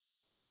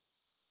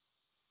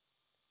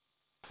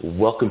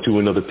Welcome to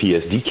another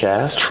PSD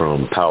cast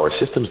from Power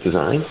Systems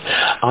Design.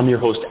 I'm your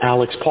host,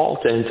 Alex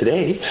Pault, and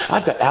today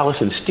I've got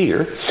Allison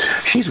Steer.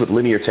 She's with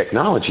Linear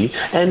Technology,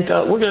 and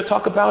we're going to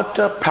talk about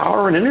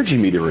power and energy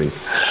metering.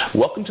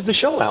 Welcome to the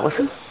show,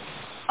 Allison.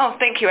 Oh,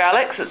 thank you,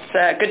 Alex.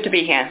 It's good to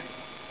be here.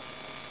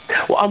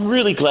 Well, I'm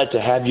really glad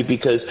to have you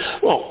because,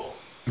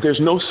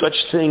 there's no such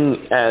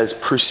thing as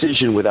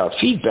precision without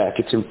feedback.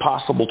 It's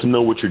impossible to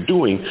know what you're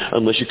doing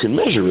unless you can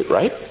measure it,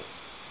 right?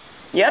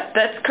 Yep,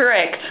 that's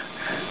correct.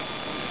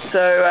 So,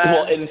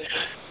 and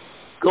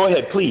go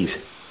ahead, please.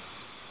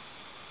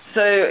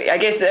 So I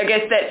guess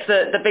that's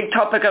the big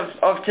topic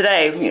of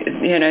today.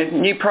 You know,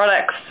 new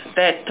products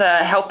that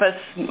help us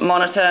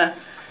monitor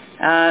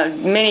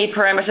many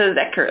parameters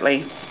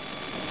accurately.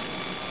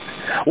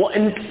 Well,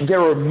 and there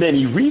are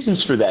many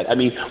reasons for that. I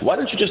mean, why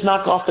don't you just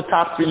knock off the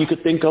top three you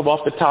could think of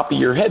off the top of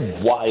your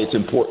head why it's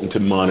important to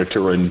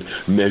monitor and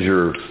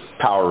measure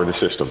power in a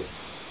system?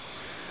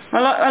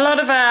 Well, a lot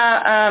of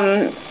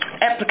our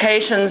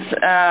applications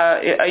are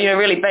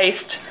really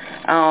based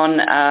on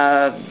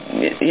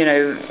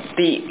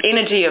the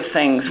energy of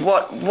things.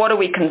 What are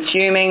we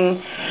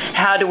consuming?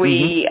 How do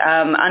we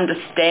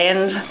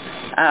understand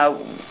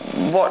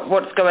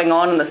what's going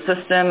on in the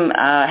system?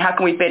 How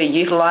can we better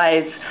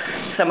utilize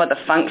some of the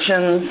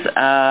functions?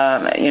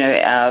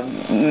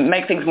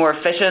 Make things more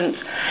efficient.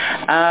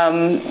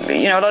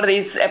 A lot of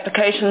these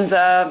applications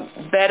are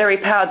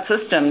battery-powered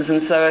systems,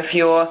 and so if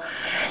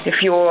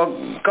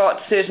you've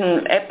got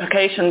certain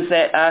applications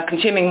that are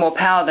consuming more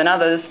power than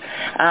others,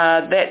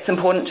 that's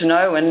important to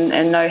know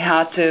and know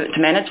how to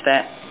manage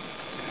that.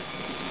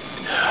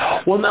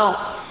 Well,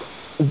 now,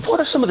 what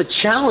are some of the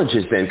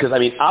challenges then? Because, I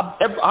mean,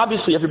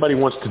 obviously everybody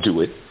wants to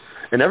do it,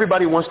 and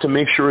everybody wants to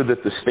make sure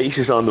that the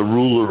spaces on the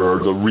ruler are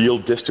the real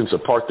distance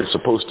apart they're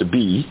supposed to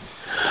be.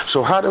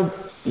 So how do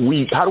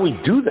we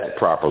do that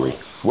properly?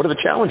 What are the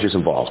challenges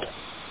involved?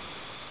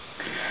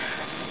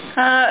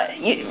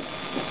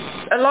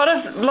 A lot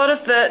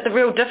of the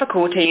real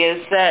difficulty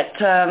is that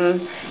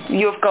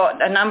you've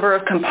got a number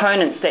of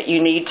components that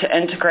you need to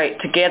integrate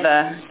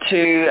together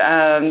to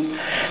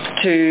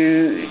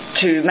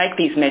make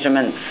these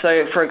measurements.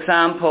 So, for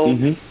example,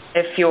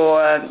 if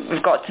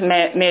we've got to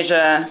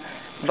measure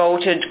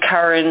voltage,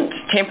 current,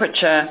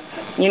 temperature,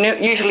 you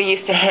usually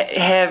used to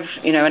have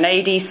an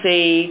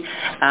ADC,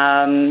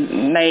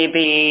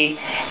 maybe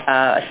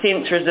a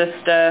sense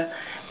resistor.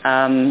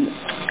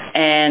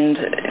 And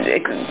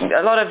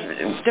a lot of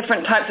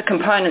different types of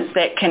components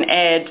that can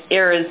add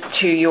errors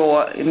to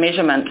your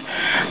measurement.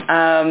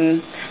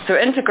 So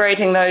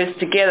integrating those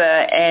together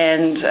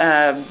and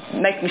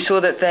making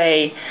sure that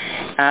they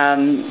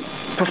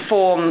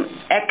perform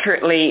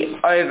accurately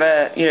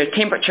over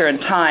temperature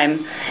and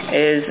time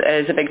is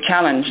a big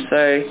challenge.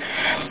 So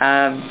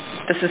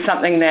this is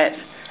something that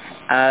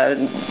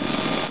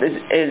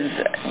is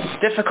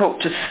difficult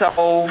to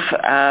solve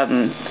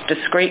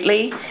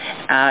discreetly.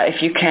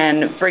 If you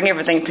can bring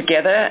everything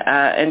together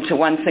into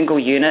one single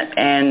unit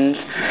and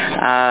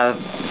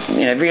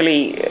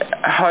really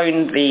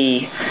hone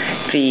the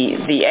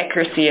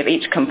accuracy of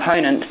each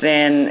component,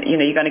 then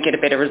you're going to get a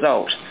better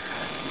result.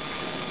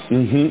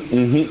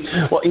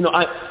 Well,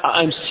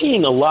 I'm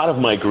seeing a lot of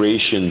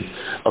migration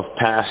of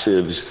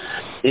passives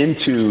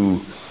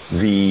into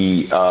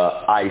the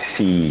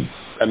IC.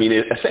 I mean,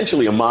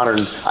 essentially a modern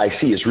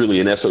IC is really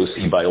an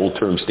SoC by old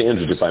term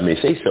standards, if I may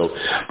say so.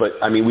 But,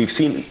 I mean, we've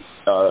seen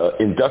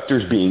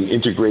inductors being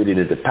integrated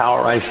into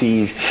power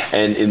ICs.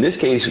 And in this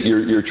case,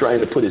 you're trying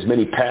to put as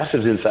many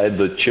passives inside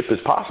the chip as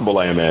possible,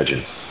 I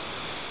imagine.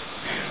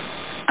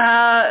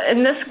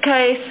 In this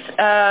case,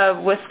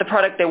 with the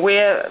product that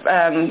we're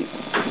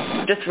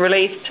just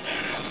released,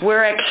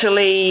 we're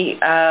actually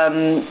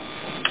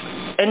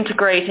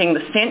integrating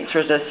the sense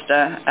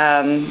resistor.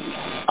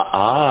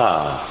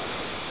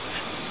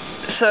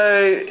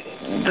 So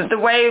the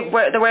way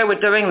we're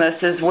doing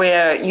this is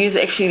we're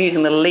actually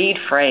using the lead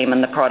frame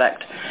in the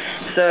product.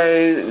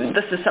 So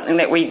this is something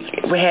that we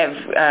have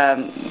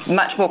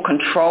much more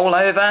control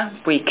over.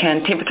 We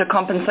can temperature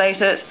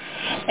compensate it,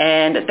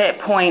 and at that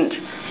point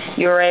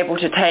you're able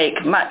to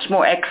take much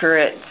more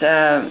accurate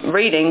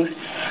readings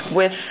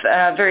with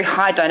very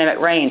high dynamic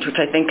range, which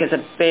I think is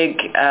a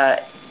big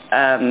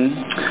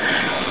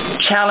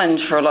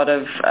challenge for a lot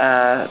of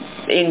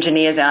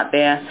engineers out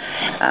there.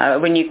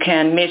 When you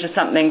can measure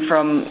something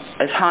from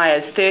as high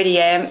as 30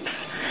 amps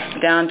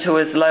down to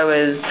as low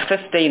as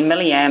 15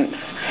 milliamps,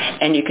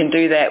 and you can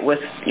do that with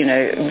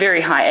very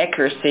high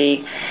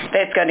accuracy,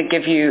 that's going to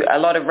give you a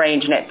lot of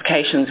range in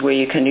applications where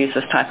you can use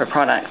this type of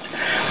product.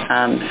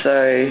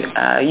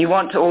 So you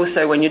want to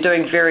also, when you're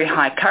doing very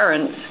high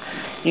currents,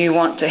 you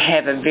want to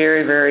have a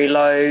very, very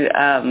low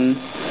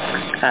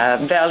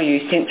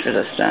value sense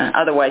resistor.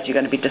 Otherwise, you're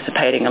going to be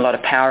dissipating a lot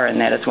of power in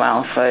that as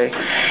well. So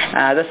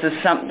this is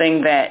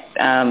something that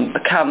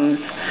becomes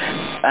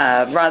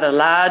rather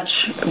large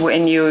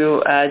when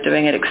you are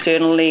doing it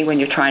externally, when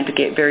you're trying to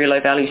get very low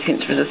value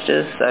sense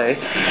resistors. So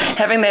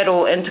having that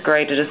all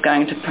integrated is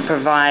going to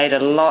provide a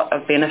lot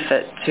of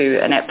benefit to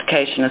an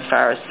application as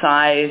far as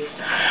size,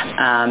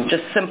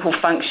 just simple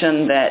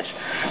function that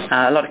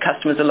a lot of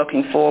customers are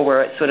looking for,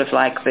 where it's sort of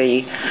like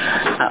the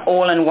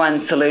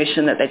all-in-one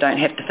solution that they don't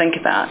have to think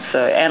about. So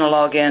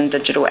analog in,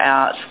 digital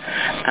out,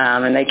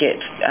 and they get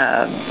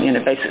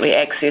basically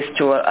access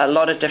to a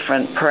lot of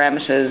different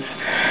parameters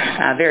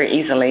very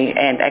easily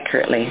and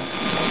accurately.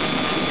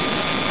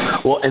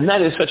 Well, and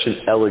that is such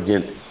an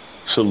elegant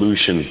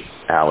solution,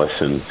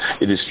 Alison.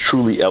 It is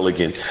truly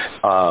elegant.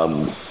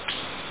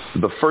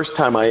 The first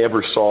time I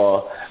ever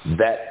saw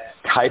that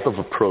type of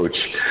approach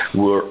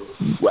were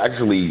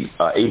actually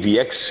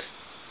AVX.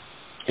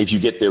 If you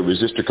get their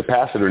resistor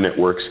capacitor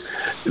networks,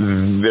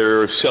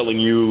 they're selling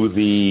you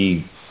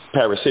the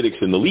parasitics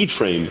in the lead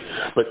frame,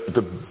 but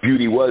the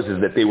beauty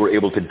is that they were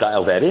able to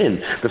dial that in.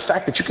 The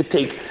fact that you could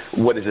take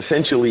what is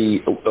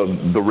essentially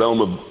the realm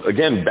of,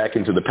 again, back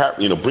into the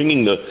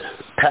bringing the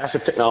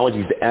passive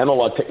technologies, the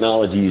analog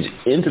technologies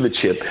into the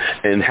chip,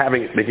 and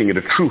making it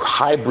a true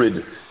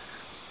hybrid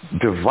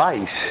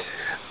device.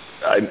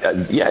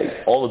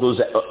 All of those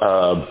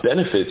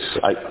benefits,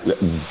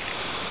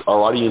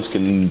 our audience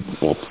can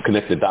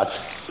connect the dots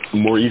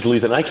more easily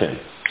than I can.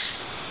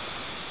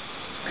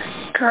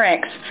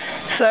 Correct.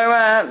 So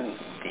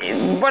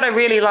what I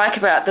really like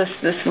about this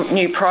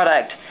new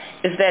product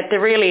is that there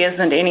really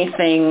isn't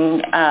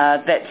anything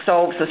that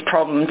solves this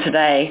problem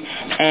today.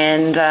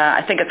 And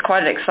I think it's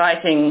quite an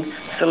exciting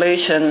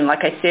solution,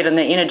 like I said, in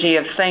the energy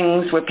of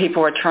things, where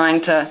people are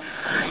trying to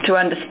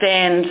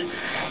understand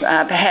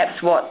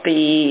perhaps what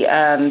the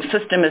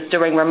system is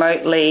doing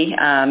remotely.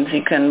 So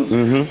you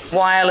can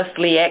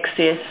wirelessly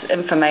access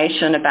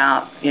information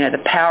about, the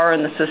power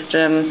in the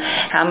system,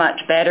 how much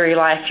battery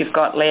life you've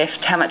got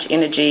left, how much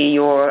energy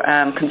you're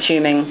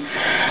consuming.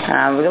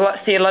 We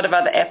see a lot of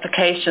other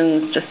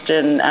applications just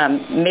in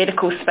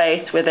medical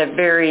space, where they're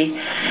very,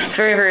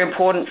 very, very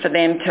important for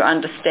them to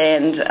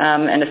understand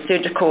in a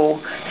surgical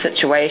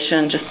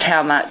situation just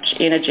how much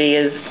energy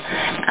is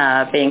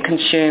being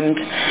consumed.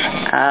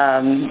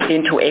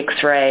 Dental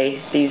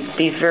X-ray,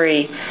 these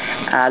very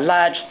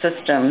large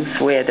systems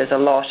where there's a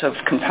lot of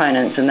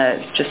components, and they're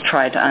just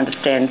trying to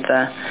understand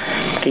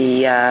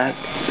the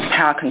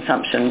power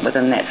consumption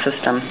within that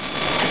system.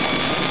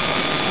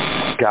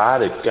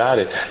 Got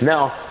it.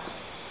 Now,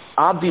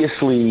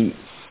 obviously,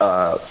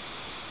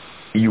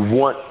 you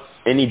want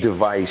any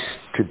device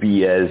to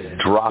be as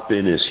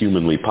drop-in as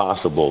humanly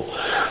possible,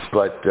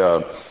 but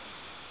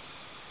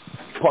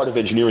part of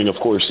engineering, of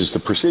course, is the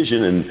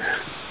precision, and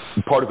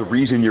part of the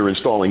reason you're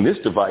installing this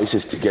device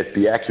is to get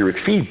the accurate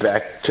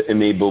feedback to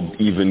enable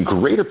even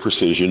greater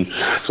precision.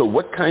 So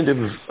what kind of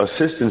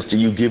assistance do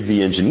you give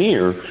the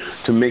engineer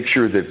to make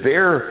sure that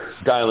they're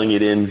dialing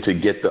it in to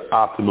get the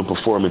optimum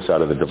performance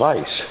out of the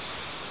device?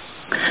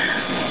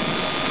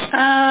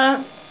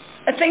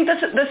 I think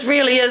this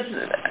really is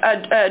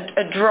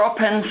a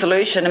drop-in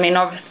solution. I mean,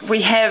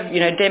 we have,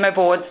 demo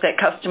boards that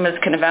customers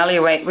can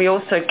evaluate. We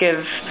also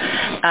give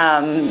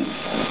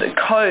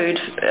code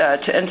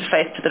to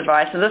interface to the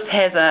device. So this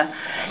has a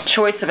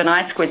choice of an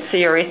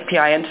I2C or SPI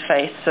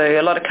interface. So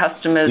a lot of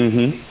customers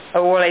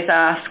always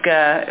ask,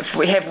 if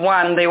we have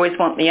one, they always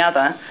want the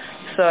other.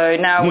 So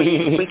now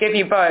we give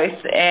you both,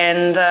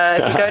 and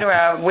if you go to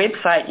our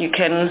website, you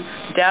can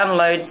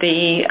download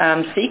the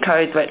C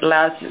code that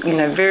allows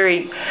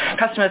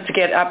customers to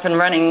get up and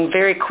running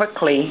very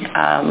quickly.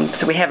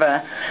 So we have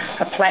a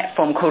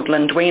platform called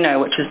Linduino,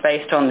 which is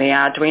based on the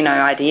Arduino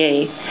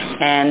IDE,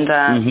 and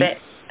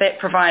that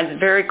provides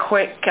very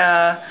quick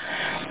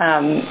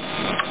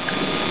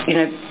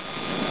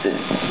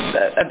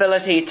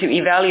ability to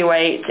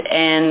evaluate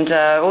and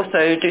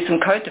also do some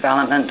code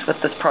development with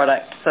this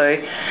product. So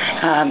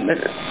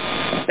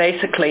it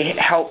basically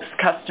helps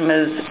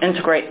customers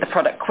integrate the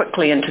product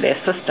quickly into their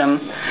system.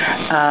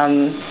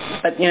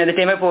 But the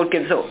demo board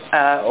gives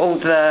all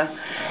the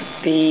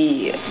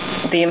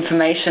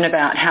information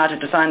about how to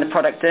design the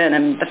product in,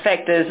 and the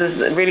fact is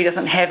it really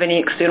doesn't have any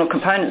external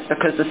components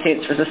because the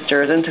sense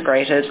resistor is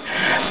integrated,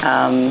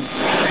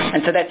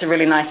 and so that's a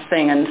really nice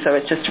thing. And so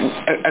it's just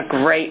a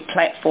great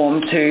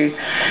platform to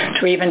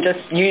even just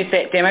use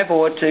that demo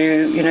board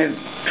to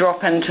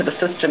drop into the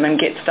system and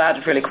get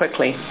started really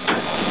quickly.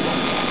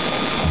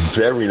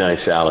 Very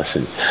nice,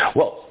 Alison.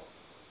 Well,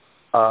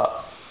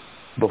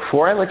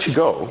 before I let you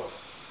go,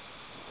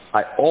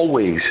 I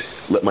always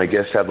let my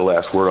guests have the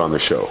last word on the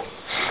show.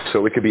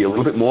 So it could be a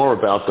little bit more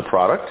about the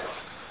product,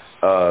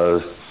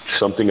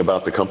 something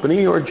about the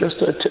company, or just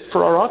a tip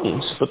for our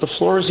audience. But the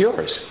floor is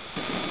yours.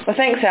 Well,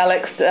 thanks,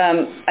 Alex.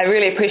 I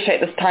really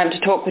appreciate this time to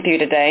talk with you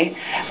today.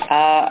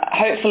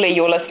 Hopefully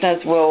your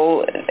listeners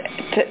will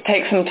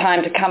take some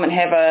time to come and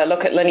have a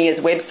look at Linear's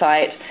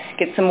website,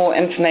 get some more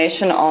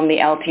information on the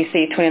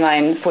LTC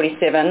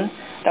 2947,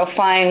 they'll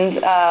find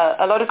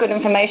a lot of good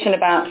information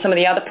about some of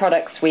the other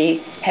products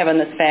we have in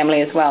this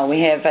family as well.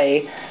 We have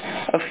a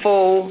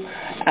full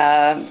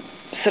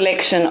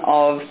selection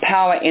of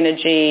power,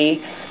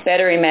 energy,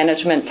 battery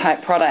management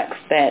type products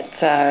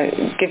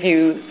that give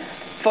you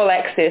full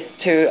access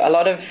to a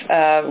lot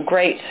of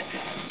great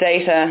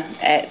data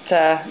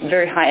at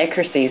very high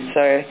accuracies.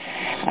 So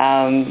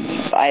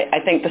I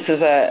think this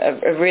is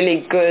a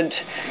really good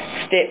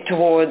step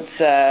towards,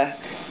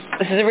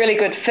 this is a really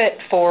good fit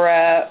for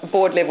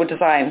board level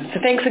design. So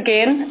thanks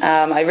again.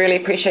 I really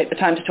appreciate the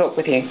time to talk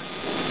with you.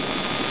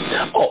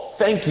 Oh,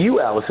 thank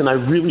you, Alison. I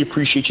really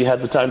appreciate you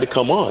had the time to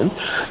come on.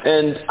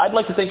 And I'd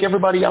like to thank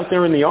everybody out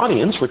there in the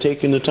audience for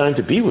taking the time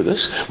to be with us.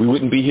 We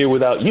wouldn't be here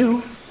without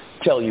you.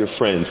 Tell your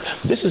friends.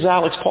 This is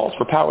Alex Pauls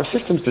for Power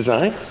Systems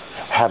Design.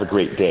 Have a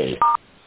great day.